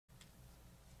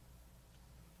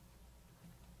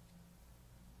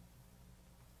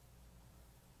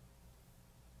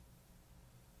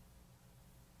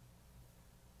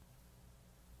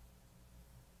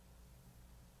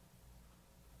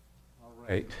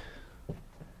Right.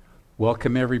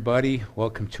 Welcome, everybody.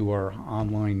 Welcome to our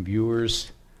online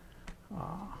viewers.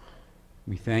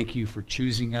 We thank you for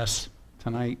choosing us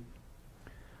tonight.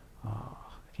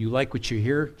 If you like what you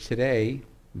hear today,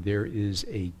 there is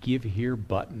a Give Here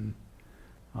button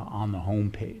on the home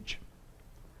page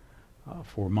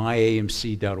for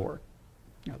myamc.org.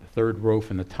 Now, the third row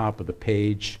from the top of the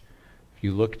page, if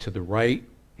you look to the right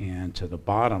and to the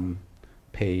bottom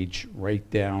page, right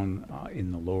down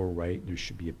in the lower right, there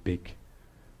should be a big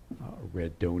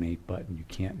red donate button. You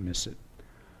can't miss it.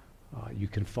 You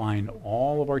can find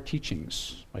all of our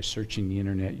teachings by searching the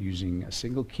internet using a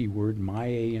single keyword,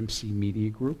 MyAMC Media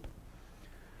Group.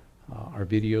 Our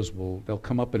videos they'll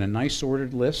come up in a nice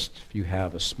ordered list. If you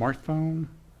have a smartphone,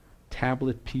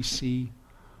 tablet, PC,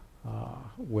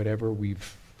 whatever,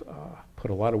 we've put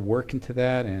a lot of work into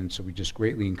that, and so we just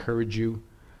greatly encourage you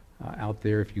out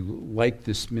there, if you like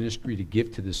this ministry, to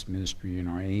give to this ministry. And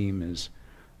our aim is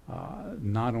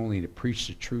not only to preach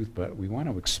the truth, but we want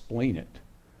to explain it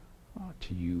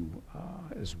to you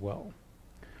as well.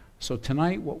 So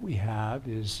tonight what we have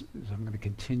is I'm going to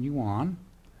continue on.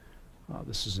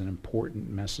 This is an important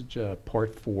message,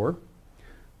 part 4.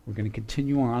 We're going to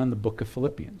continue on in the book of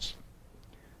Philippians.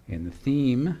 And the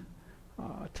theme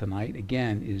tonight,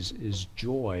 again, is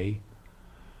joy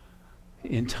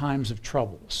in times of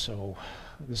trouble. So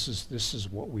this is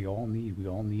what we all need. We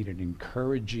all need an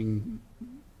encouraging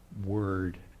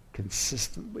word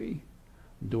consistently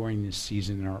during this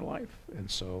season in our life.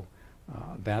 And so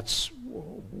that's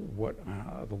what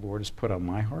the Lord has put on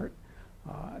my heart.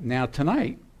 Now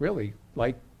tonight, really,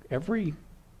 like every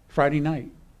Friday night,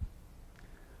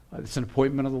 it's an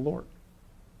appointment of the Lord.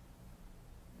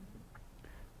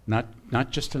 It's not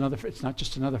just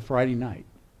another Friday night.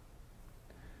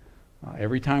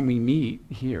 Every time we meet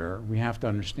here, we have to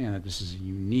understand that this is a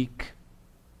unique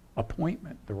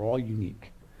appointment. They're all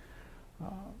unique.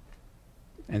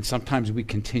 And sometimes we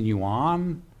continue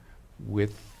on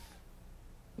with,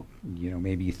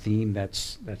 maybe a theme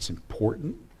that's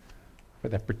important for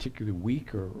that particular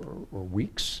week or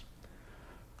weeks.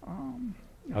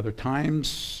 Other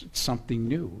times, it's something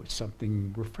new. It's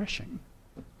something refreshing.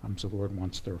 Sometimes the Lord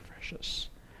wants to refresh us.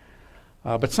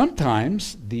 But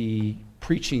sometimes the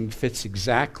preaching fits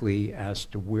exactly as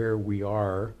to where we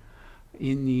are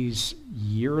in these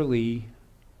yearly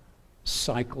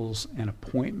cycles and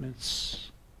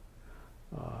appointments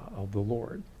of the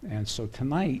Lord. And so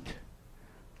tonight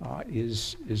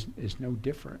is no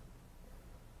different.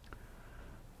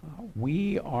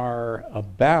 We are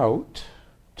about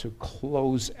to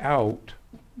close out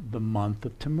the month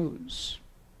of Tammuz,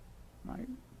 right?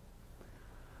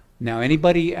 Now,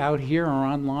 anybody out here or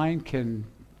online can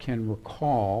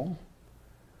recall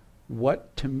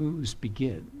what Tammuz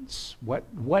begins. What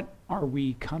are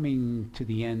we coming to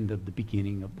the end of the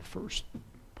beginning of the first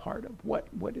part of? What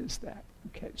is that?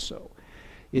 Okay, so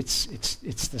it's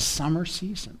the summer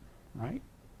season, right?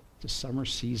 The summer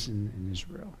season in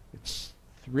Israel. It's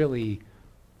really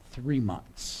 3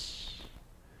 months.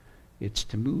 It's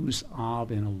Tammuz,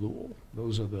 Av, and Elul.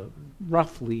 Those are the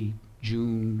roughly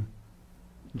June,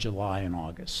 July, and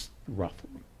August, roughly.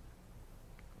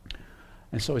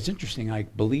 And so it's interesting, I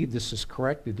believe this is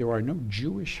correct, that there are no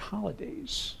Jewish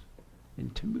holidays in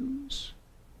Tammuz.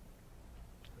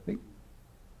 I think.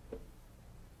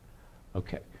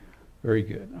 Okay, very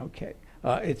good. Okay,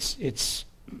 it's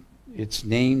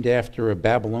named after a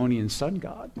Babylonian sun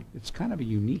god. It's kind of a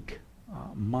unique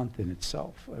month in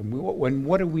itself. And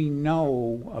what do we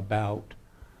know about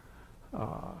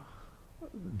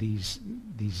these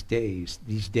days?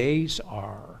 These days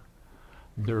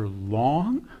they're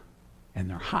long and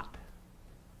they're hot.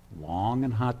 Long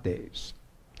and hot days.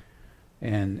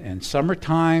 And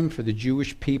summertime for the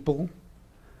Jewish people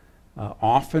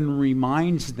often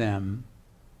reminds them,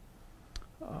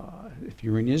 if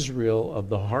you're in Israel, of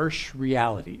the harsh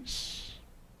realities,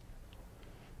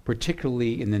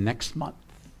 particularly in the next month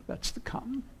that's to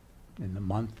come, in the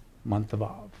month of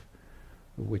Av,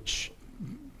 which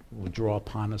will draw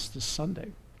upon us this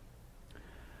Sunday.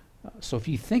 So if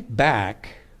you think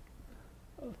back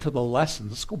to the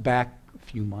lessons, let's go back a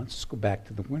few months, let's go back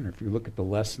to the winter. If you look at the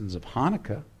lessons of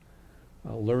Hanukkah,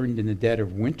 learned in the dead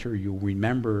of winter, you'll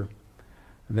remember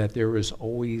that there is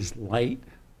always light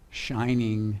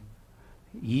shining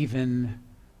even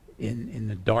in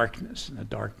the darkness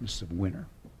of winter.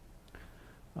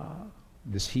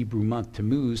 This Hebrew month,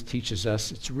 Tammuz, teaches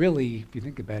us, it's really, if you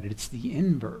think about it, it's the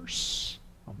inverse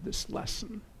of this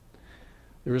lesson.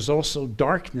 There is also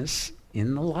darkness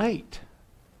in the light.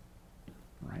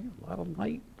 Right? A lot of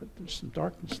light, but there's some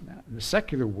darkness in that. In the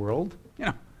secular world,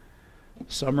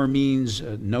 summer means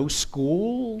no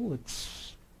school. It's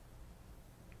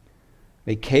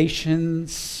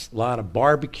Vacations, a lot of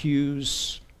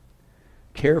barbecues,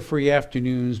 carefree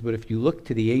afternoons, but if you look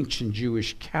to the ancient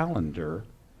Jewish calendar,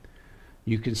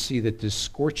 you can see that this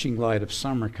scorching light of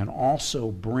summer can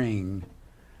also bring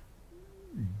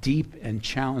deep and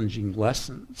challenging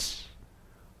lessons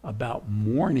about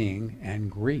mourning and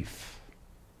grief.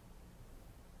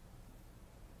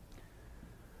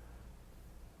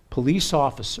 Police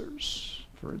officers,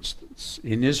 for instance,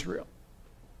 in Israel,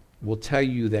 will tell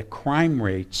you that crime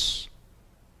rates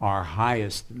are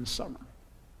highest in the summer.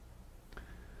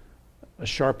 A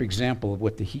sharp example of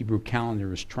what the Hebrew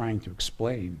calendar is trying to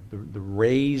explain. The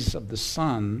rays of the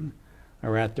sun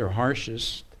are at their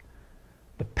harshest.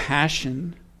 The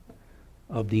passion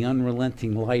of the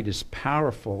unrelenting light is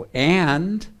powerful,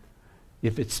 and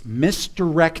if it's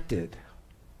misdirected,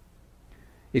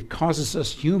 it causes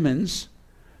us humans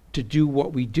to do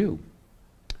what we do.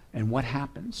 And what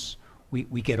happens?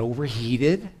 We get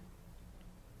overheated.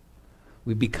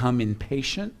 We become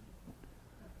impatient.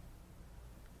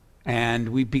 And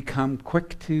we become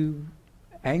quick to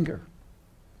anger.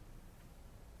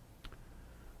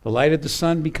 The light of the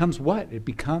sun becomes what? It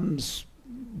becomes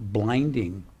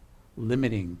blinding,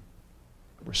 limiting.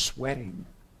 We're sweating.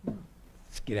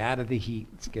 Let's get out of the heat.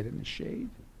 Let's get in the shade.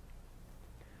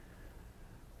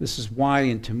 This is why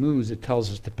in Tammuz it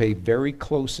tells us to pay very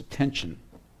close attention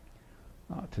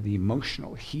to the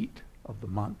emotional heat of the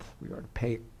month. We are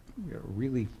to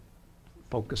really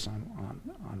focus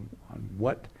on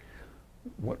what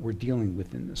we're dealing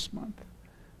with in this month.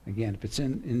 Again, if it's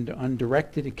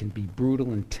undirected, it can be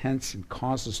brutal, intense, and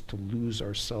cause us to lose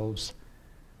ourselves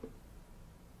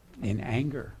in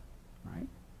anger, right?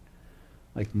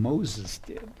 Like Moses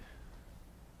did.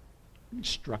 He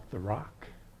struck the rock.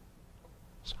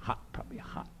 It's hot, probably a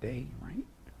hot day, right?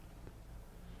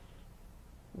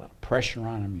 A lot of pressure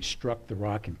on him. He struck the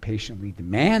rock impatiently,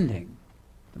 demanding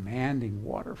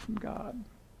water from God.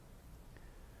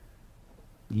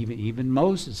 Even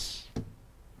Moses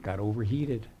got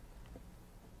overheated.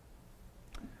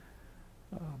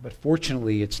 But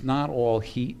fortunately, it's not all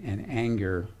heat and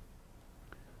anger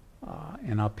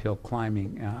and uphill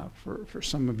climbing. For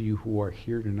some of you who are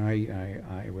here tonight,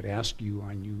 I would ask you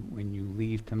when you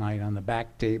leave tonight on the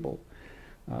back table,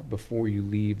 before you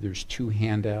leave, there's 2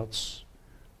 handouts.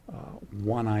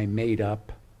 One I made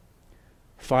up.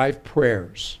 5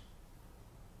 prayers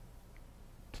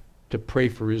to pray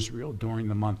for Israel during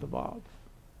the month of Av.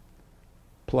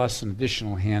 Plus an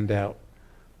additional handout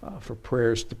for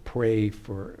prayers to pray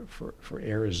for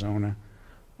Arizona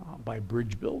by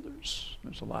Bridge Builders.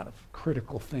 There's a lot of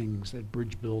critical things that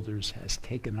Bridge Builders has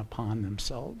taken upon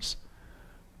themselves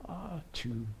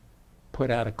to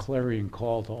put out a clarion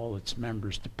call to all its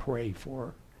members to pray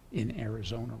for in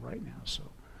Arizona right now. So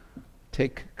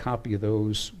take a copy of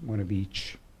those, one of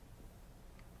each.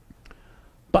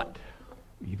 But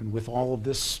even with all of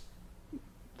this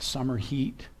summer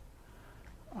heat,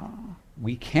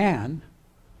 we can,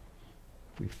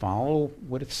 if we follow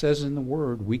what it says in the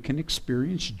Word, we can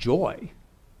experience joy.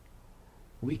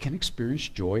 We can experience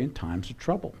joy in times of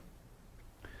trouble.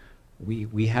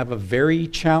 We have a very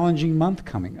challenging month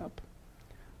coming up.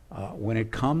 When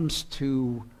it comes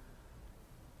to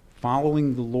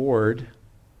following the Lord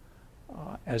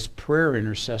as prayer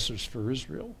intercessors for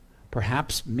Israel,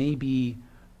 perhaps maybe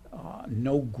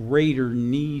no greater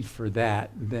need for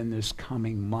that than this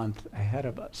coming month ahead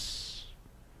of us.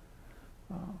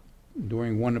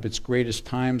 During one of its greatest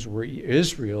times where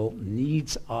Israel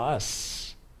needs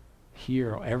us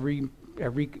here. Every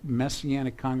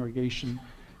Messianic congregation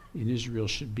in Israel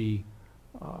should be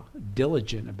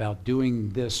diligent about doing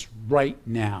this right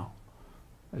now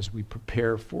as we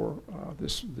prepare for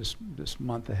this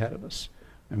month ahead of us.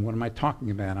 And what am I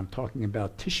talking about? I'm talking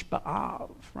about Tish B'Av,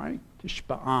 right? Tish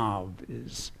B'Av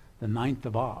is the 9th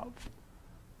of Av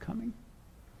coming.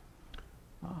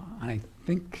 I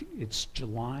think it's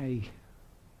July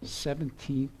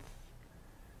 17th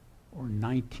or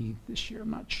 19th this year. I'm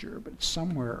not sure, but it's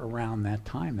somewhere around that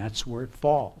time. That's where it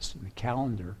falls in the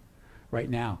calendar right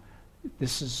now.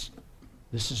 This is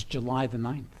July the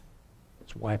 9th.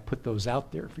 That's why I put those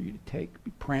out there for you to take.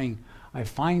 Be praying. I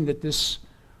find that this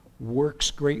works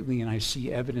greatly, and I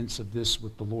see evidence of this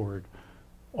with the Lord.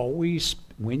 Always,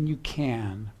 when you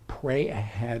can, pray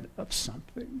ahead of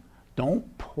something.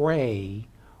 Don't pray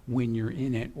when you're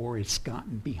in it or it's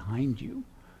gotten behind you.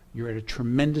 You're at a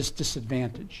tremendous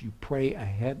disadvantage. You pray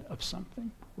ahead of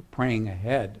something. We're praying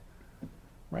ahead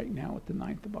right now at the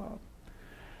 9th of Av.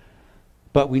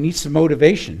 But we need some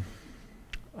motivation.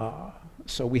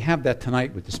 So we have that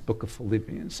tonight with this book of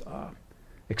Philippians.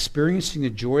 Experiencing the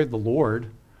joy of the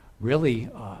Lord really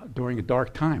during a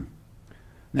dark time.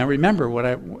 Now remember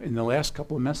in the last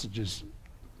couple of messages,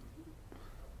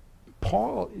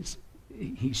 Paul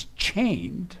he's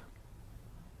chained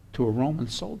to a Roman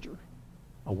soldier,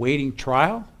 awaiting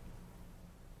trial,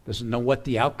 doesn't know what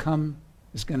the outcome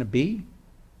is going to be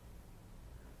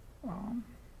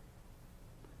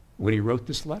when he wrote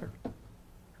this letter.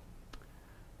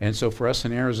 And so for us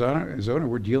in Arizona,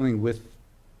 we're dealing with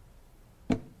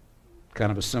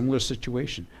kind of a similar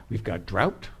situation. We've got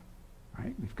drought,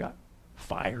 right? We've got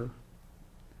fire,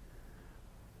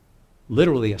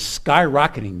 literally a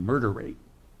skyrocketing murder rate.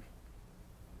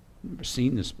 Never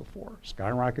seen this before,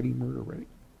 skyrocketing murder rate.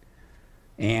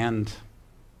 And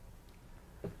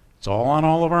it's all on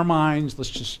all of our minds.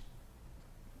 Let's just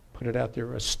put it out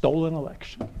there, a stolen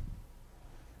election.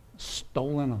 A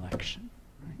stolen election,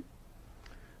 right?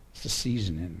 It's the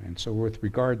season. And so with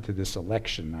regard to this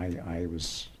election, I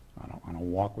was on a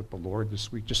walk with the Lord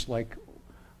this week, just like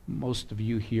most of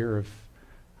you here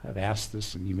have asked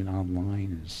this, and even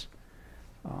online, is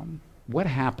what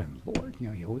happened, Lord?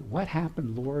 What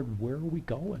happened, Lord? Where are we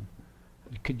going?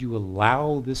 Could you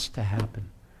allow this to happen?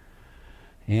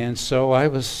 And so I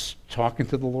was talking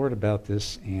to the Lord about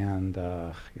this, and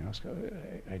I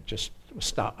just was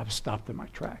stopped in my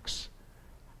tracks.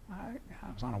 I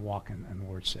was on a walk, and the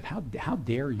Lord said, "How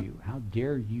dare you? How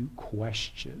dare you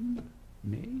question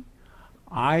me?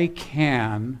 I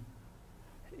can,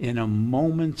 in a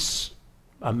moment's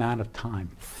amount of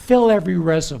time, fill every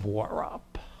reservoir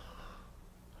up.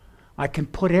 I can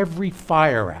put every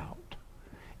fire out.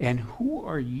 And who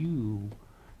are you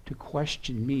to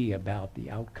question me about the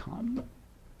outcome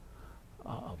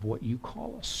of what you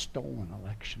call a stolen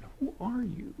election? Who are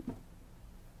you?"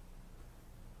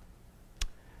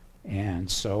 And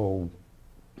so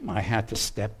I had to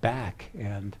step back,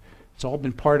 and it's all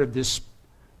been part of this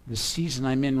season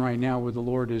I'm in right now, where the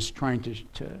Lord is trying to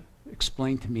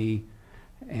explain to me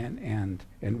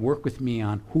and work with me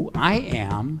on who I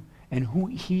am and who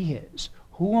he is.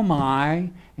 Who am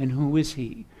I and who is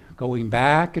he? Going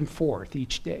back and forth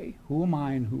each day. Who am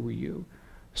I and who are you?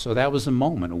 So that was a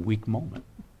weak moment,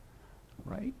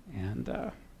 right?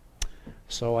 And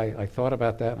so I thought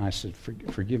about that, and I said,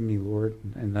 forgive me, Lord.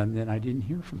 And then I didn't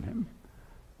hear from him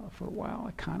for a while.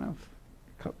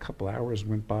 A couple hours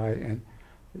went by, and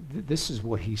this is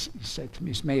what he said to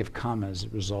me. This may have come as a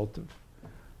result of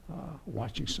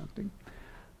watching something.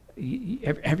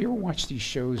 Have you ever watched these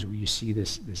shows where you see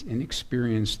this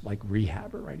inexperienced, like,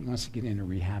 rehabber, right? He wants to get into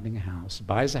rehabbing a house,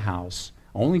 buys a house,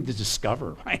 only to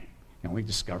discover, right? He only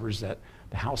discovers that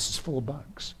the house is full of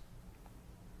bugs.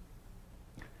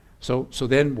 So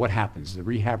then what happens? The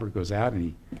rehabber goes out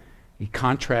and he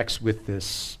contracts with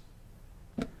this,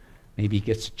 maybe he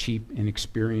gets a cheap,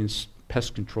 inexperienced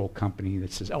pest control company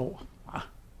that says,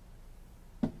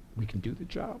 we can do the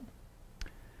job.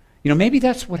 Maybe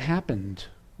that's what happened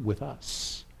with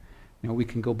us. We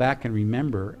can go back and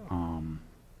remember,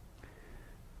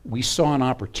 we saw an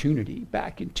opportunity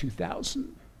back in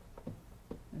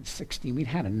 2016. We'd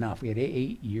had enough. We had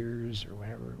 8 years or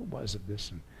whatever it was of this,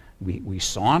 and we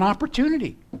saw an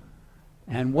opportunity.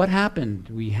 And what happened?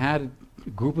 We had a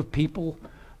group of people.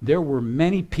 There were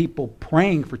many people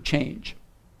praying for change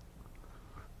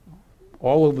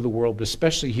all over the world, but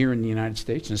especially here in the United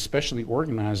States, and especially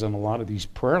organized on a lot of these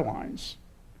prayer lines.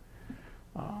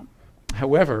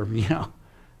 However,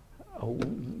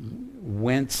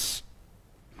 once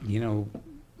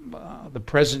the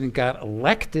president got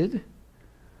elected,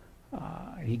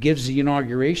 he gives the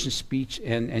inauguration speech,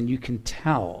 and you can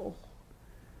tell,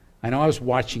 I know I was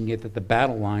watching it, that the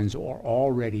battle lines are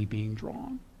already being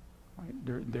drawn.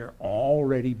 Right? They're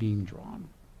already being drawn.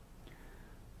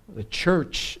 The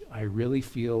church, I really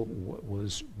feel,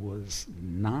 was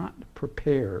not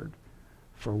prepared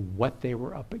for what they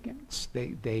were up against.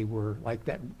 They were like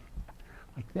that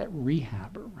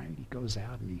rehabber, right? He goes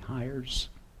out and he hires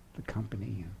the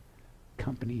company, and the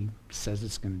company says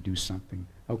it's going to do something.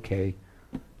 Okay,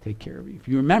 take care of you. If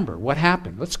you remember what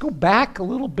happened, let's go back a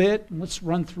little bit and let's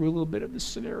run through a little bit of this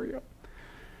scenario.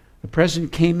 The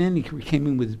president came in. He came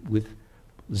in with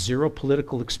zero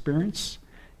political experience.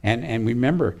 And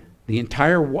remember, the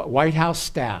entire White House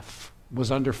staff was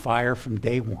under fire from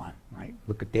day one, right?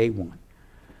 Look at day one.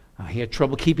 He had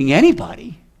trouble keeping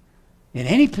anybody in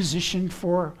any position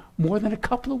for more than a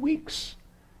couple of weeks.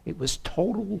 It was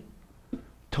total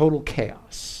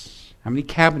chaos. How many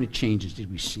cabinet changes did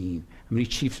we see? How many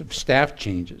chiefs of staff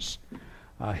changes?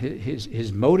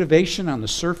 His motivation on the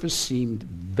surface seemed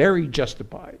very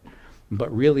justified. But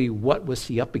really, what was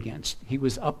he up against? He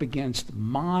was up against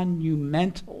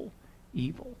monumental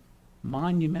evil.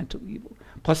 Monumental evil.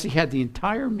 Plus, he had the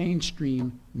entire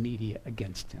mainstream media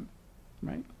against him,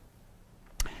 right?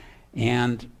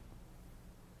 And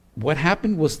what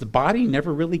happened was the body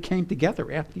never really came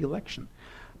together after the election.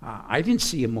 I didn't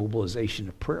see a mobilization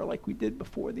of prayer like we did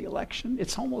before the election.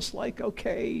 It's almost like,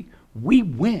 okay, we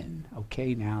win.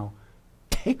 Okay, now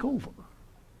take over.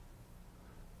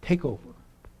 Take over.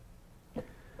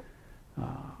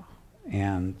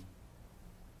 And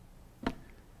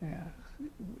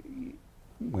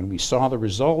when we saw the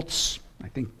results, I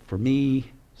think for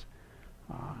me,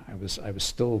 I was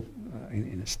still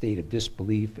in a state of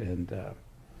disbelief,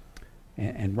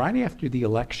 and right after the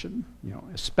election,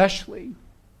 especially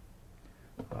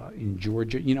in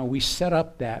Georgia, we set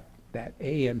up that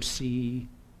AMC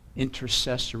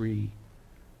intercessory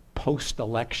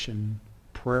post-election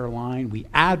prayer line. We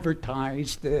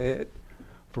advertised it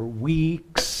for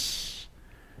weeks.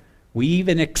 We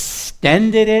even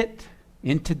extended it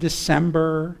into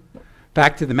December.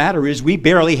 Fact of the matter is, we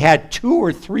barely had 2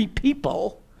 or 3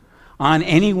 people on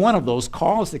any one of those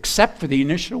calls except for the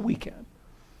initial weekend.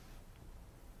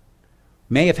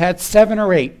 May have had 7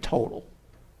 or 8 total.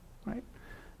 Right?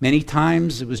 Many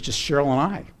times it was just Cheryl and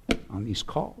I on these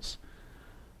calls.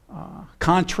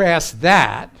 Contrast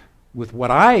that with what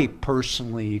I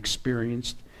personally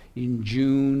experienced in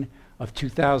June of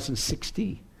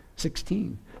 2016.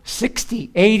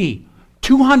 60, 80,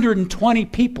 220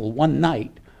 people one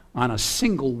night on a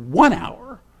single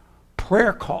 1-hour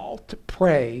prayer call to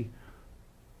pray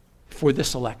for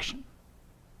this election.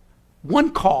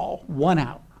 One call, 1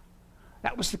 hour.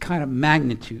 That was the kind of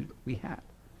magnitude we had.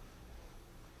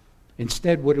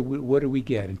 Instead, what do we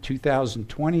get? In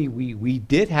 2020, we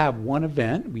did have one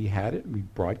event. We had it. We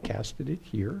broadcasted it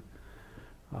here.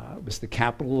 It was the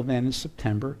Capitol event in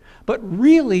September. But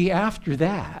really, after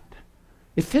that,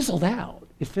 it fizzled out.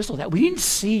 It fizzled out. We didn't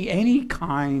see any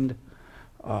kind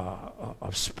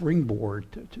of springboard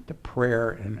to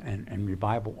prayer and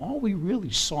revival. All we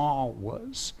really saw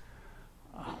was,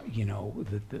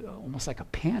 almost like a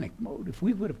panic mode. If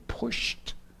we would have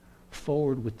pushed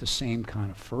forward with the same kind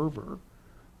of fervor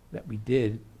that we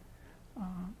did,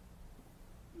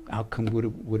 outcome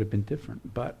would have been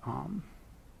different. But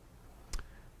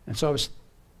and so I was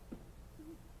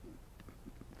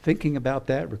thinking about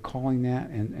that, recalling that,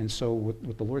 and so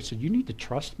what the Lord said, you need to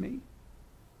trust me.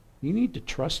 You need to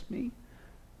trust me.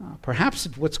 Perhaps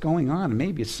if what's going on,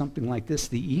 maybe it's something like this,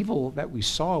 the evil that we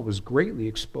saw was greatly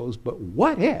exposed, but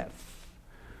what if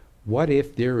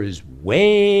there is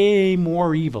way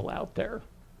more evil out there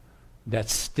that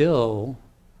still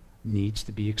needs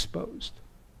to be exposed?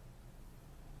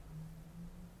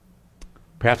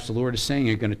 Perhaps the Lord is saying,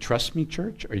 are you going to trust me,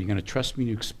 church? Are you going to trust me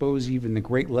to expose even the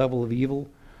great level of evil,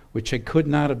 which I could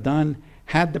not have done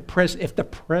if the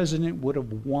president would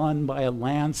have won by a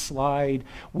landslide?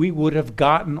 We would have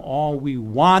gotten all we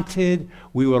wanted.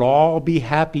 We would all be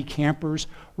happy campers.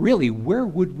 Really, where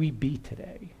would we be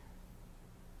today?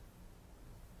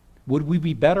 Would we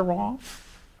be better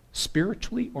off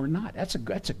spiritually or not? That's a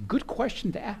good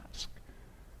question to ask.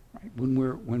 Right? When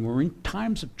we're in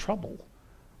times of trouble,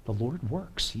 the Lord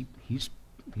works. He's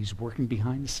working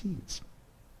behind the scenes.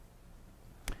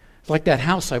 It's like that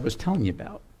house I was telling you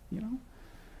about.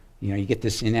 You get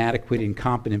this inadequate,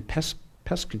 incompetent pest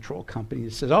control company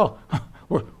that says, "Oh,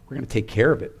 we're going to take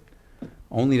care of it,"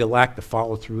 only to lack the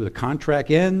follow through. The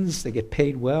contract ends. They get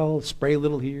paid well. Spray a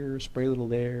little here, spray a little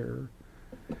there.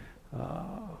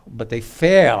 But they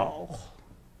fail.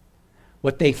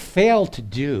 What they fail to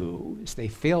do is they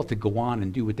fail to go on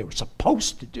and do what they were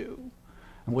supposed to do.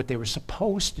 And what they were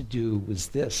supposed to do was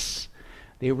this.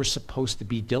 They were supposed to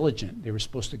be diligent. They were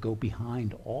supposed to go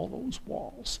behind all those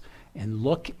walls and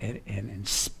look and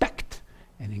inspect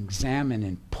and examine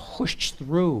and push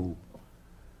through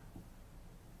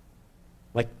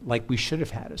like we should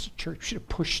have had as a church. We should have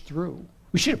pushed through.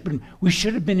 We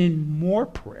should have been in more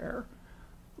prayer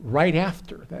right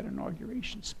after that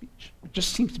inauguration speech. It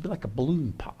just seems to be like a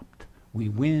balloon popped. We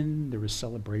win, there was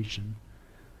celebration.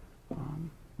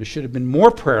 There should have been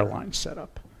more prayer lines set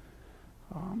up.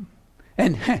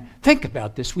 And think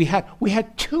about this. We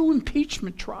had 2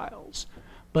 impeachment trials,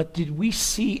 but did we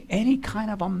see any kind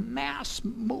of a mass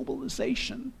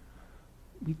mobilization?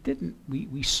 We didn't.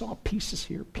 We saw pieces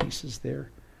here, pieces there.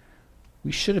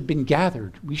 We should have been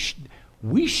gathered.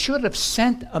 We should have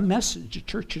sent a message. The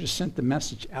church should have sent the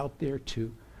message out there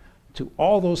to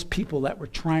all those people that were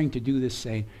trying to do this,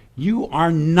 saying, you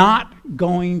are not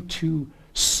going to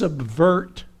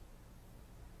subvert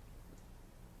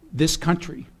this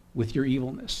country with your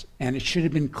evilness. And it should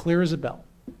have been clear as a bell.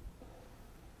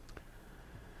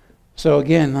 So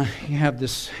again, you have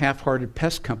this half-hearted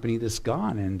pest company that's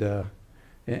gone, and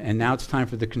And now it's time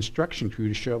for the construction crew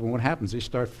to show up. And what happens? They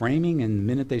start framing, and the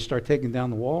minute they start taking down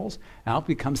the walls, out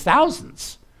becomes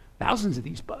thousands of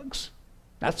these bugs.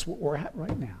 That's what we're at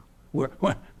right now.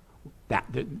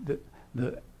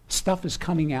 The stuff is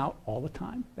coming out all the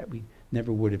time that we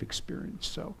never would have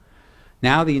experienced. So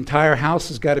now the entire house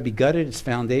has got to be gutted, its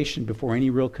foundation, before any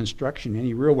real construction,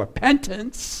 any real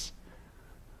repentance,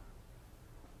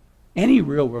 any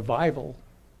real revival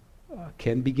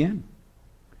can begin.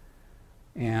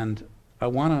 And I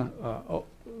want to,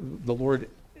 the Lord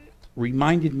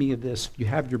reminded me of this. If you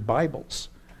have your Bibles,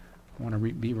 I want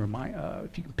to be reminded,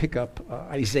 if you can pick up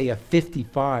Isaiah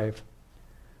 55.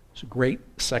 It's a great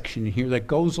section here that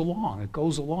goes along. It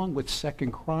goes along with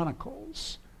 2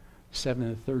 Chronicles 7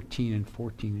 and 13 and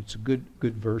 14. It's a good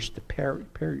verse to pair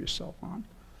yourself on.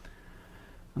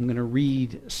 I'm going to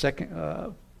read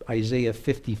Isaiah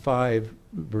 55,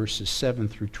 verses 7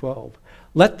 through 12.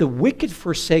 Let the wicked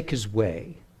forsake his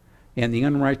way, and the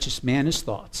unrighteous man his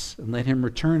thoughts, and let him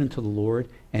return unto the Lord,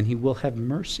 and he will have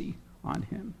mercy on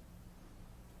him.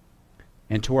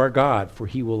 And to our God, for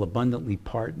he will abundantly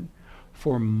pardon.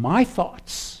 For my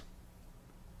thoughts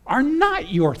are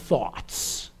not your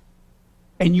thoughts,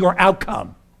 and your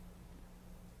outcome.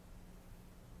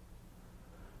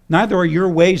 Neither are your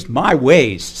ways my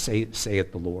ways,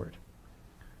 saith the Lord.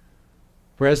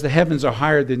 For as the heavens are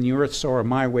higher than the earth, so are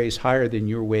my ways higher than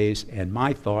your ways, and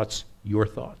my thoughts your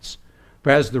thoughts.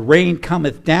 For as the rain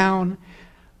cometh down,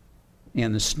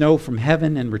 and the snow from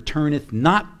heaven, and returneth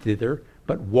not thither,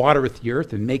 but watereth the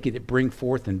earth, and maketh it bring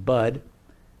forth and bud,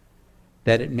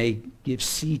 that it may give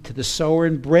seed to the sower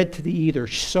and bread to the eater,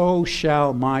 so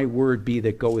shall my word be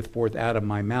that goeth forth out of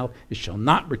my mouth. It shall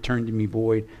not return to me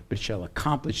void, but shall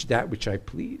accomplish that which I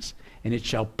please. And it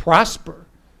shall prosper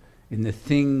in the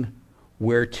thing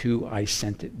whereto I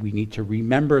sent it. We need to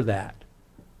remember that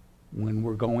when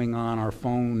we're going on our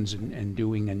phones and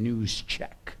doing a news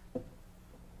check. All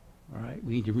right?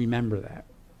 We need to remember that.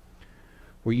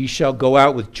 Where ye shall go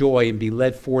out with joy and be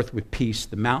led forth with peace.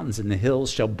 The mountains and the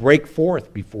hills shall break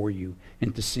forth before you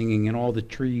into singing, and all the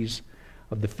trees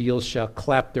of the field shall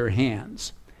clap their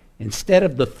hands. Instead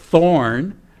of the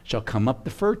thorn shall come up the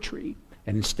fir tree,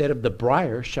 and instead of the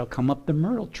briar shall come up the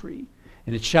myrtle tree.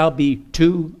 And it shall be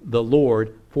to the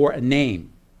Lord for a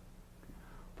name,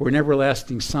 for an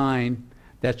everlasting sign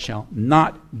that shall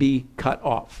not be cut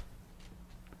off.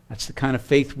 That's the kind of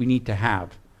faith we need to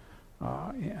have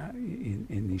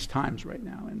in these times right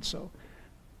now. And so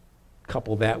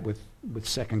couple that with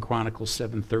 2 Chronicles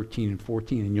 7, 13, and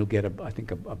 14, and you'll get, I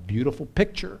think, a beautiful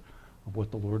picture of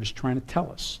what the Lord is trying to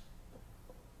tell us.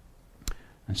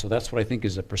 And so that's what I think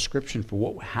is a prescription for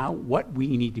what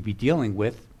we need to be dealing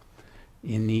with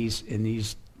in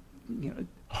these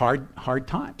hard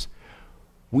times.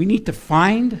 We need to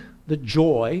find the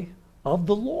joy of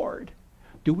the Lord.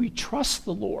 Do we trust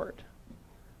the Lord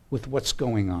with what's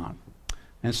going on?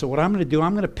 And so what I'm going to do,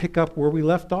 I'm going to pick up where we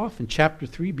left off in chapter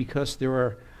 3, because there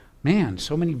are,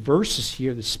 so many verses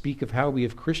here that speak of how we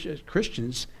as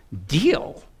Christians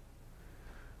deal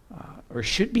or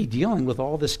should be dealing with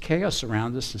all this chaos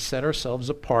around us and set ourselves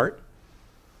apart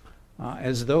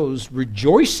as those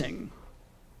rejoicing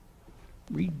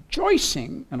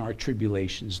in our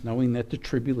tribulations, knowing that the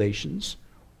tribulations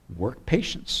work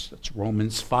patience. That's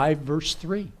Romans 5, verse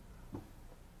 3.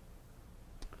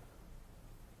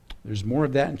 There's more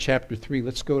of that in chapter 3.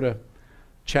 Let's go to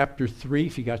chapter 3,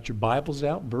 if you got your Bibles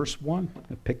out, verse 1.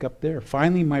 I'll pick up there.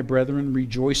 Finally, my brethren,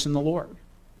 rejoice in the Lord.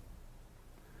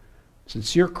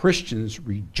 Sincere Christians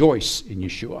rejoice in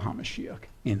Yeshua HaMashiach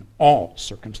in all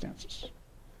circumstances.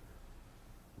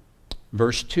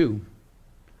 Verse 2.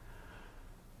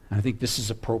 I think this is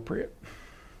appropriate.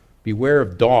 Beware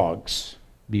of dogs.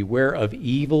 Beware of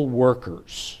evil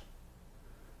workers.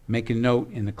 Make a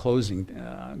note in the closing.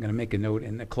 I'm going to make a note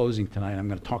in the closing tonight. I'm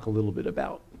going to talk a little bit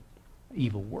about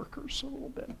evil workers a little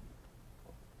bit.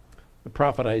 The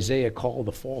prophet Isaiah called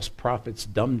the false prophets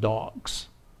dumb dogs.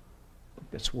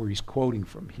 That's where he's quoting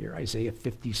from here, Isaiah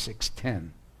 56:10.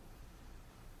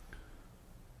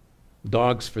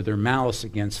 Dogs for their malice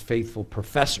against faithful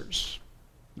professors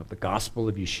of the gospel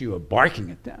of Yeshua, barking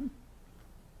at them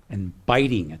and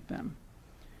biting at them.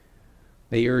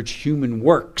 They urge human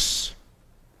works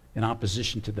in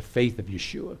opposition to the faith of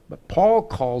Yeshua. But Paul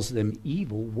calls them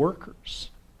evil workers.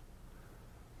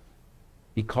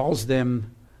 He calls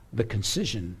them the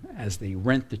concision as they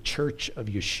rent the church of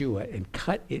Yeshua and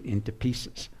cut it into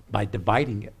pieces by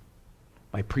dividing it,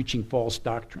 by preaching false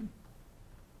doctrine.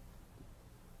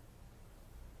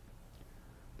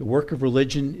 The work of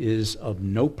religion is of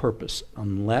no purpose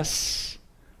unless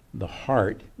the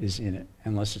heart is in it,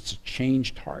 unless it's a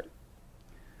changed heart.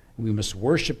 We must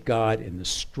worship God in the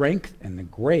strength and the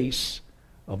grace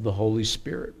of the Holy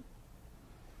Spirit.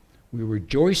 We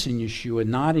rejoice in Yeshua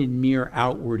not in mere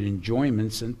outward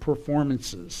enjoyments and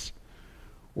performances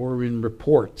or in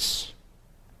reports.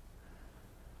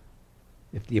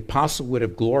 If the apostle would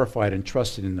have glorified and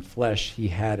trusted in the flesh, he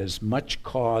had as much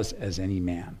cause as any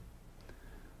man.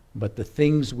 But the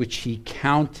things which he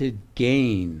counted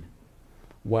gain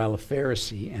while a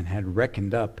Pharisee and had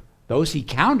reckoned up, those he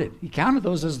counted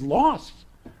those as loss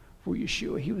for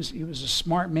Yeshua. He was a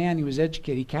smart man, he was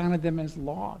educated, he counted them as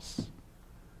loss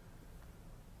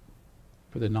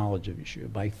for the knowledge of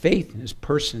Yeshua, by faith in his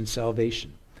person and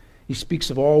salvation. He speaks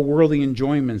of all worldly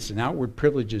enjoyments and outward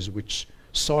privileges which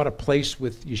sought a place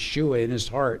with Yeshua in his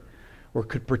heart, or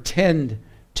could pretend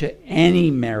to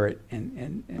any merit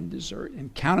and desert,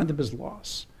 and counted them as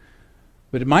loss.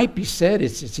 But it might be said,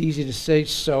 it's easy to say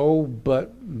so,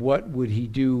 but what would he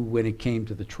do when it came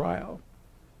to the trial?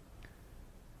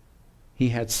 He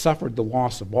had suffered the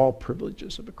loss of all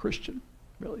privileges of a Christian.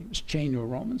 Really, he was chained to a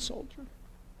Roman soldier.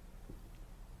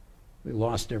 They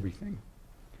lost everything.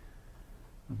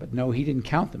 But no, he didn't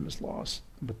count them as lost,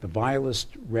 but the vilest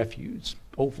refuse,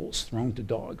 offals thrown to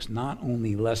dogs, not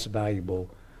only less valuable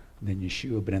than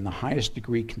Yeshua, but in the highest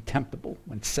degree contemptible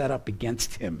when set up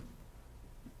against him.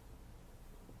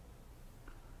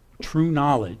 True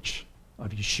knowledge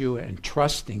of Yeshua and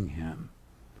trusting him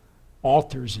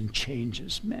alters and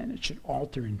changes men. It should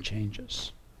alter and change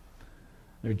us.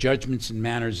 Their judgments and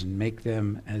manners and make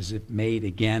them as if made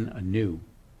again anew.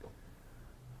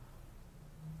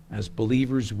 As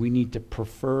believers, we need to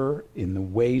prefer in the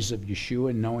ways of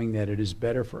Yeshua, knowing that it is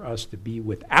better for us to be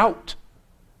without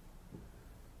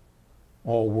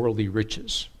all worldly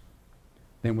riches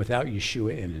than without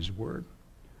Yeshua and his word.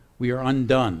 We are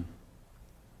undone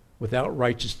without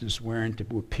righteousness wherein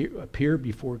to appear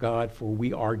before God, for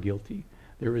we are guilty.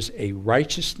 There is a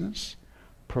righteousness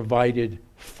provided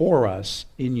for us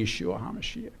in Yeshua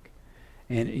HaMashiach,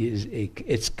 and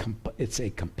it's a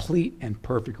complete and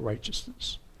perfect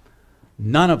righteousness.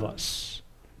 None of us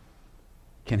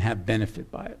can have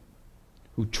benefit by it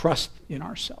who trust in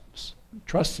ourselves,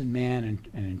 trust in man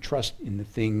and trust in the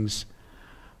things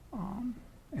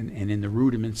and in the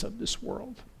rudiments of this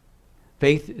world.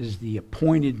 Faith is the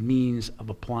appointed means of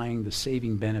applying the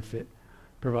saving benefit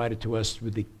provided to us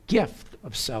through the gift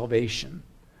of salvation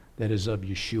that is of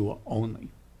Yeshua only.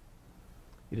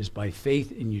 It is by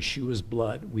faith in Yeshua's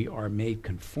blood we are made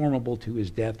conformable to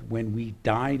his death when we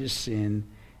die to sin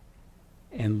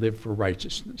and live for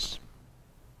righteousness.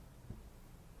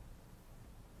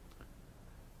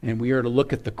 And we are to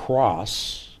look at the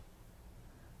cross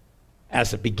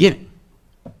as a beginning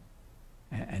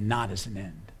and not as an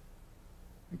end.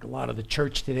 I think a lot of the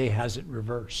church today has it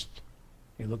reversed.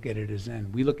 They look at it as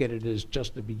end. We look at it as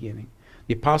just the beginning.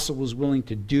 The apostle was willing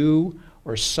to do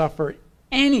or suffer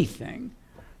anything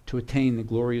to attain the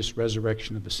glorious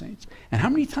resurrection of the saints. And how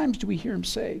many times do we hear him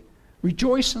say,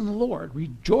 rejoice in the Lord.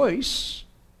 Rejoice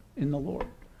in the Lord.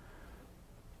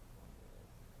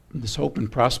 This hope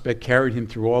and prospect carried him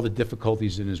through all the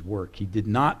difficulties in his work. He did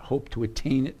not hope to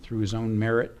attain it through his own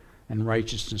merit and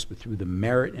righteousness, but through the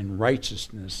merit and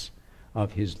righteousness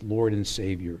of his Lord and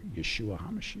Savior, Yeshua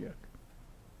HaMashiach.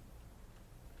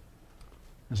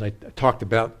 As I talked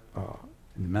about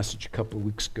in the message a couple of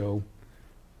weeks ago,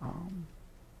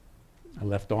 I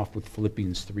left off with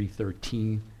Philippians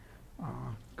 3:13.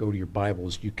 Go to your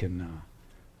Bibles, you can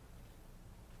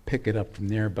pick it up from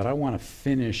there. But I want to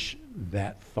finish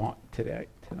that thought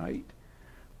tonight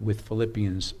with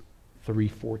Philippians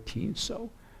 3:14. So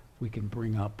we can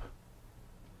bring up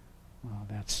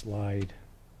that slide.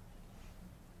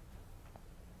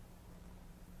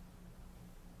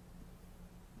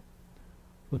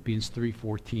 Philippians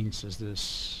 3:14 says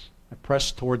this, I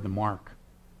press toward the mark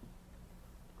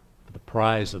for the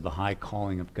prize of the high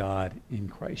calling of God in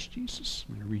Christ Jesus.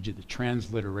 I'm going to read you the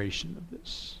transliteration of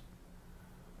this.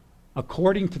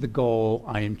 According to the goal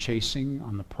I am chasing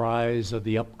on the prize of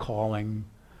the upcalling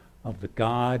of the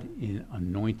God in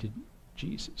anointed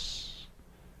Jesus.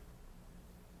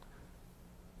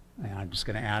 And I'm just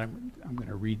going to add, I'm going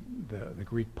to read the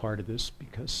Greek part of this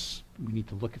because we need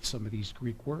to look at some of these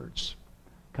Greek words.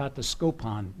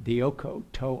 Kataskopon, dioko,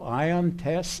 to ion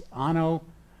tes ano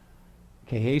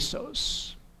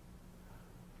kehesos,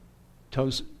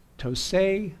 tose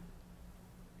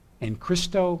and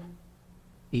Christo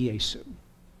Iesu.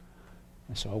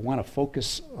 And so I want to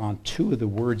focus on two of the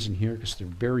words in here because they're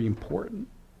very important.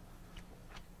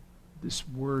 This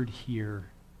word here,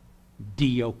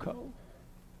 dioko,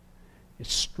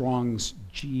 it's Strong's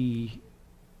G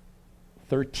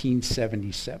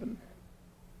 1377.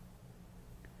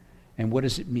 And what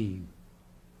does it mean?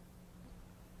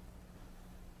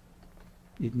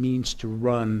 It means to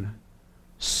run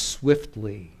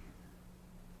swiftly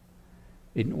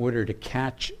in order to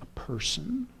catch a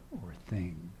person or a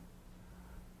thing.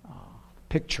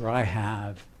 Picture I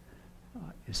have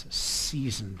is a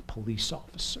seasoned police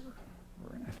officer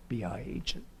or an FBI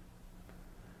agent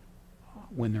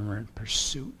when they're in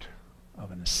pursuit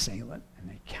of an assailant and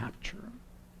they capture him.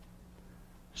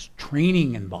 There's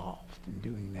training involved in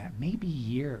doing that, maybe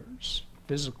years,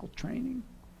 physical training.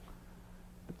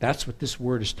 But that's what this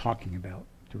word is talking about,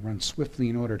 to run swiftly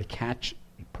in order to catch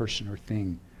a person or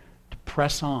thing, to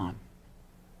press on,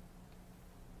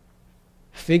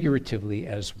 figuratively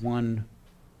as one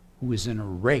who is in a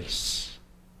race,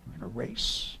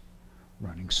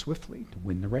 running swiftly to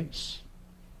win the race.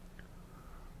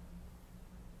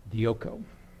 Dioko.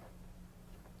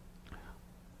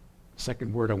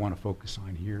 Second word I want to focus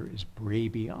on here is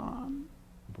brabion.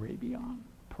 Brabion,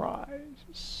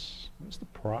 prize. What's the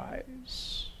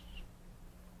prize?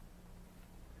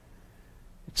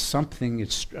 It's something,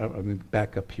 let me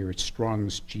back up here. It's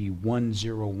Strong's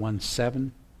G1017.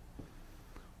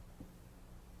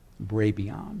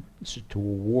 Brabion. This is to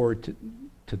award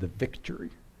to the victory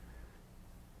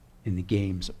in the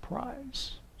games a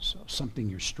prize. So something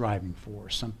you're striving for,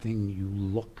 something you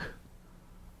look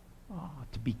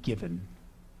to be given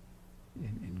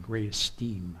in great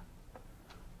esteem.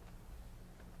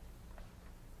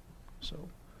 So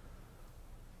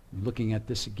looking at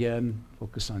this again,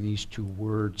 focus on these two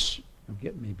words, you'll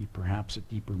get maybe perhaps a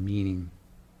deeper meaning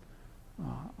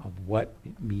of what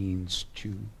it means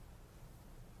to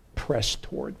press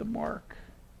toward the mark.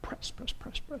 Press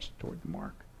toward the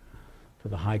mark for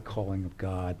the high calling of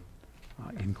God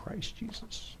in Christ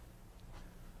Jesus.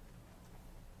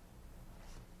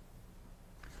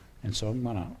 And so I'm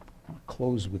going to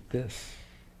close with this.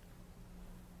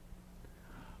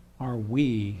 Are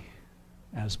we,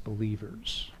 as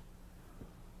believers,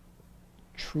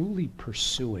 truly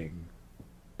pursuing,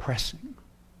 pressing?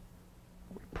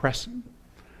 Are we pressing?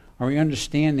 Are we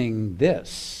understanding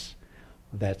this,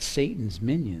 that Satan's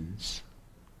minions,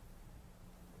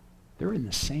 they're in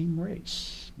the same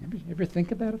race? Ever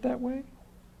think about it that way?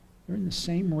 They're in the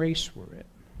same race we're in.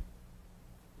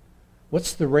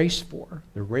 What's the race for?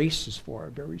 The race is for our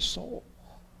very soul.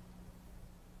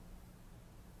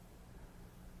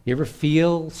 You ever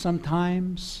feel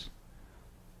sometimes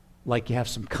like you have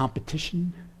some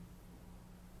competition?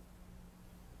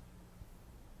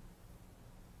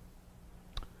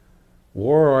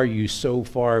 Or are you so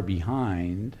far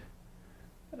behind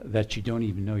that you don't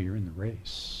even know you're in the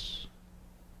race?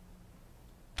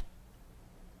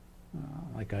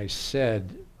 Like I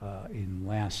said in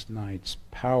last night's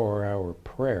Power Hour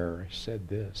prayer, I said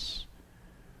this.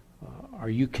 Are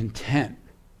you content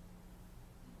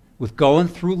with going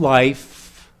through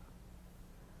life,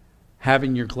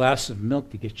 having your glass of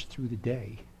milk to get you through the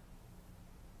day?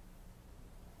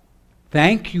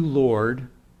 Thank you, Lord,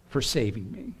 for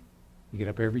saving me. You get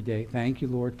up every day. Thank you,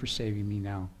 Lord, for saving me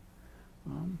now.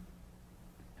 And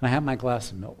I have my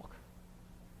glass of milk.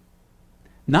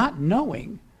 Not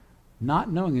knowing,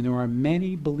 and there are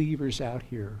many believers out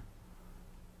here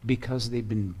because they've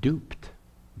been duped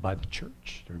by the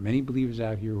church. There are many believers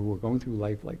out here who are going through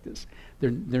life like this. They're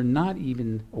not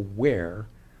even aware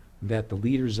that the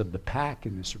leaders of the pack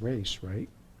in this race, right?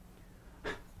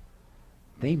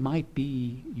 They might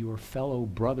be your fellow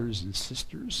brothers and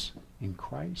sisters in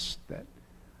Christ that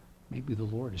maybe the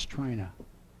Lord is trying to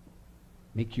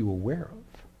make you aware of.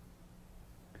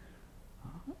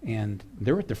 And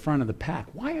they're at the front of the pack.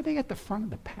 Why are they at the front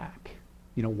of the pack?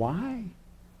 You know why?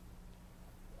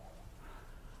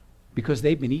 Because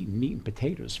they've been eating meat and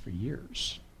potatoes for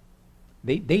years.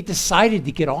 They decided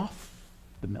to get off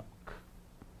the milk.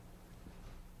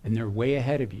 And they're way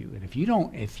ahead of you. And if you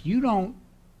don't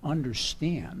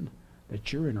understand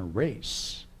that you're in a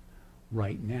race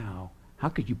right now, how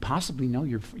could you possibly know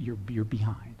you're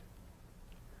behind?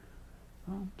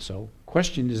 So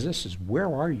question is this, is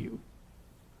where are you?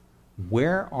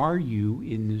 Where are you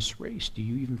in this race? Do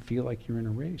you even feel like you're in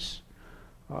a race?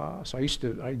 So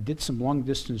I did some long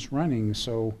distance running.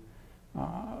 So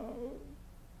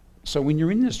when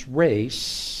you're in this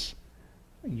race,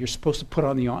 you're supposed to put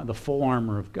on the full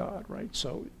armor of God, right?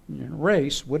 So you're in a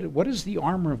race. What does the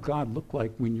armor of God look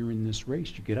like when you're in this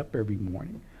race? You get up every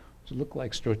morning. Does it look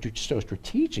like so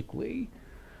strategically?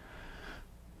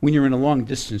 When you're in a long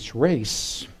distance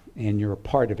race and you're a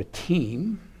part of a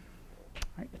team,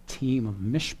 right, a team of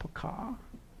mishpachah,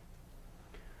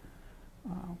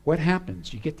 what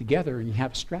happens? You get together and you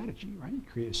have a strategy, right? You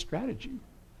create a strategy.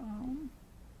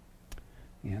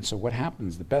 And so what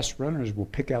happens? The best runners will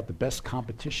pick out the best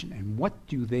competition. And what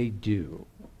do?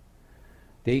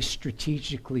 They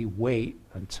strategically wait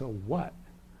until what?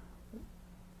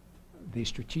 They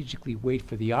strategically wait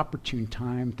for the opportune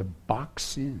time to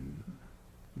box in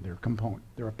their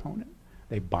opponent.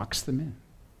 They box them in.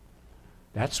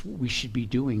 That's what we should be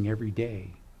doing every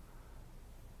day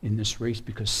in this race,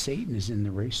 because Satan is in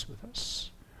the race with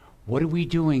us. What are we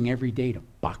doing every day to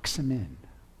box him in?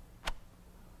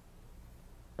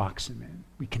 Box him in.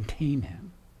 We contain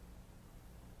him.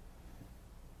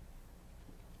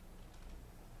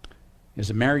 As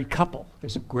a married couple,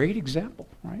 there's a great example,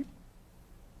 right?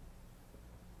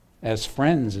 As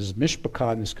friends, as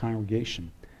mishpachah in this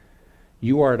congregation,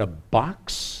 you are to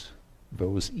box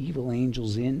those evil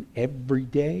angels in every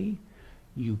day.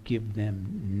 You give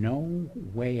them no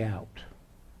way out.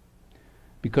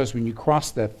 Because when you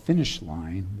cross that finish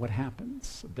line, what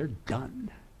happens? They're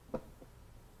done.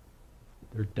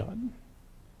 They're done.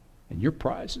 And your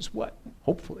prize is what?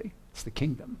 Hopefully, it's the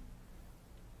kingdom.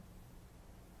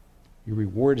 Your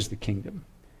reward is the kingdom.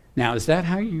 Now, is that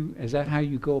how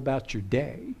you go about your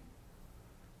day?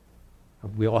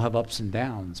 We all have ups and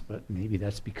downs, but maybe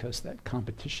that's because that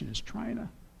competition is trying to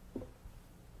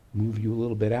move you a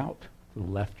little bit out, to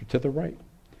the left or to the right.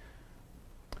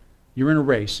 You're in a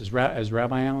race. As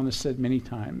Rabbi Allen has said many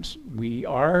times, we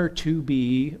are to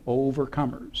be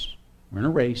overcomers. We're in a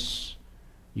race.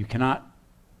 You cannot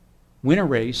win a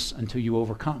race until you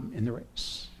overcome in the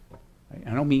race. Right?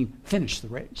 I don't mean finish the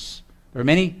race. There are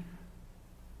many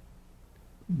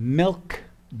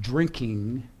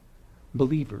milk-drinking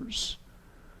believers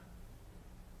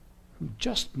who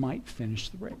just might finish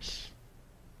the race.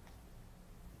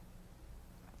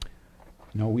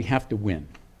 No, we have to win.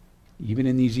 Even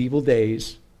in these evil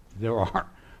days, there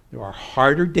are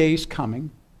harder days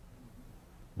coming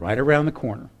right around the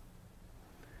corner.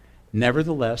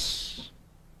 Nevertheless,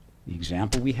 the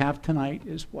example we have tonight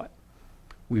is what?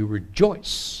 We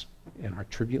rejoice in our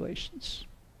tribulations.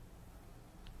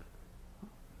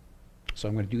 So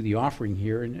I'm going to do the offering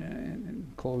here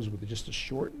and close with just a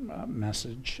short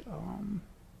message. I'm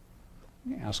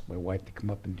going to ask my wife to come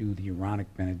up and do the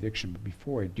Aaronic benediction. But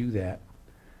before I do that,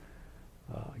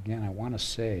 again, I want to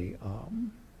say,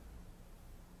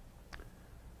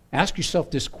 ask yourself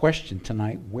this question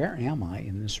tonight: where am I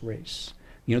in this race?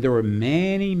 You know, there are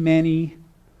many, many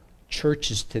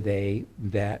churches today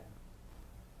that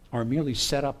are merely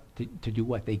set up to do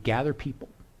what? They gather people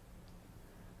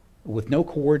with no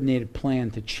coordinated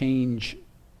plan to change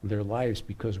their lives,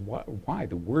 because why?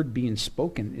 The word being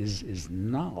spoken is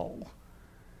null.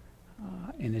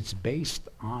 And it's based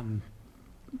on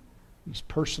these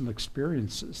personal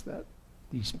experiences that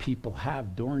these people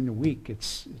have during the week.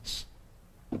 It's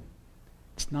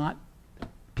not,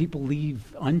 people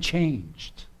leave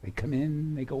unchanged. They come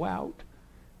in, they go out.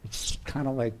 It's kind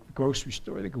of like the grocery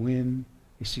store. They go in,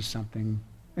 they see something,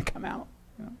 they come out,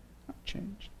 not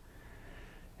changed.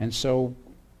 And so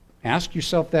ask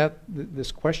yourself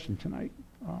this question tonight.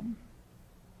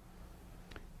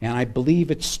 And I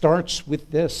believe it starts with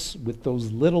this, with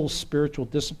those little spiritual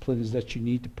disciplines that you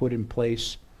need to put in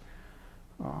place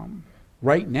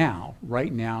right now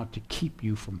to keep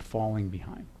you from falling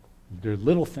behind. They're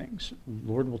little things.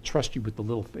 The Lord will trust you with the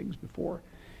little things before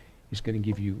He's going to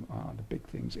give you the big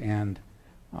things. And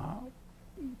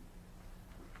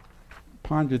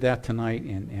ponder that tonight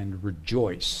and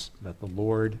rejoice that the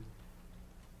Lord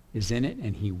is in it,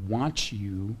 and He wants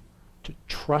you to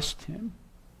trust Him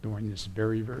during this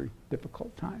very, very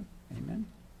difficult time. Amen.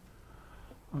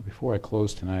 Before I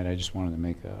close tonight, I just wanted to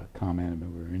make a comment.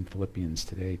 We were in Philippians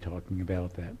today talking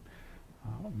about that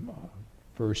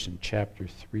verse in chapter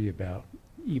 3 about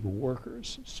evil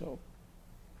workers. So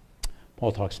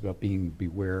Paul talks about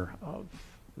beware of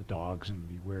the dogs and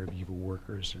beware of evil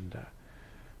workers. And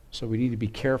so we need to be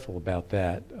careful about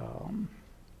that,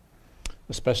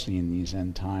 especially in these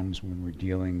end times when we're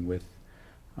dealing with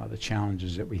the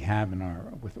challenges that we have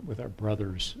with our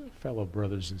brothers, fellow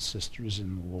brothers and sisters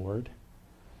in the Lord.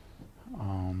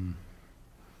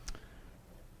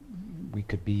 We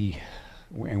could be,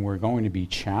 and we're going to be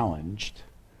challenged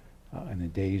in the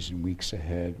days and weeks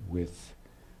ahead with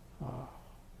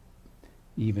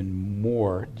even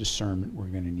more discernment we're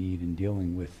going to need in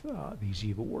dealing with these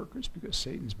evil workers, because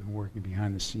Satan's been working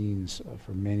behind the scenes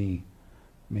for many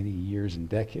years and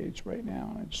decades right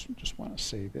now. And I just want to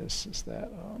say this, is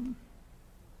that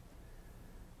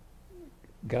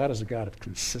God is a God of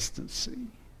consistency.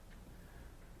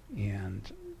 And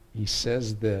He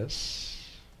says this,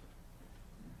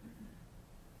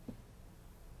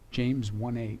 James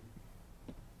 1:8,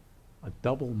 a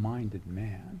double-minded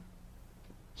man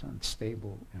is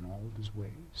unstable in all of his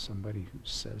ways. Somebody who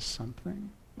says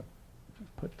something,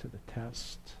 put to the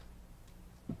test,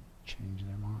 change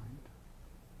their mind.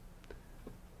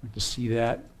 To see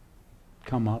that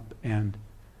come up, and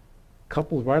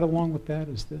coupled right along with that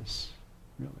is this,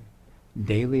 really.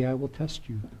 Daily I will test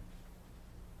you.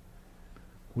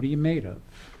 What are you made of?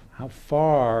 How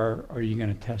far are you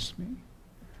going to test me?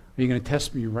 Are you going to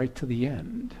test me right to the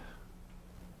end?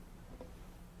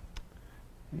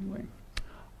 Anyway,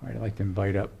 all right, I'd like to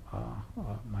invite up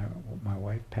my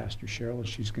wife, Pastor Cheryl, and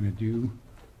she's going to do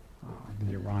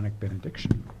the Aaronic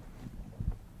benediction.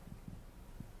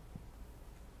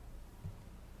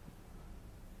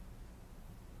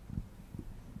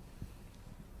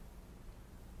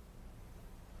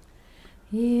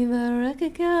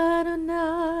 Yivarech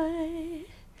Adonai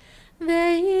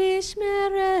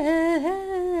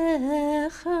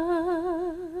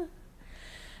ve'yishmerecha,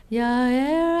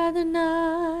 Ya'er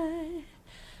Adonai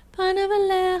panav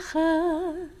alecha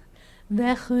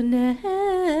ve'chunecha,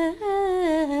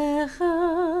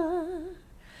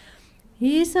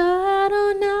 Yisa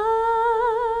Adonai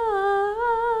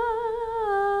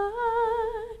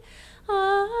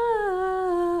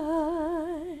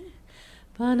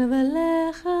panav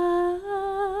alecha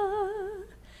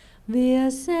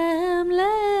v'yasem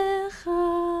lecha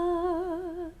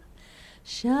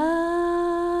shalom.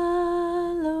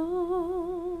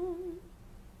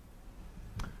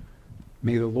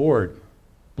 May the Lord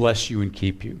bless you and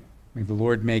keep you. May the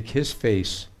Lord make his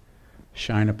face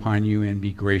shine upon you and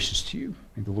be gracious to you.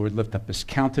 May the Lord lift up his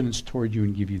countenance toward you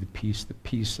and give you the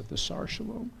peace of the Sar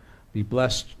Shalom. Be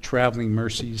blessed, traveling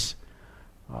mercies,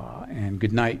 and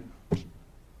good night.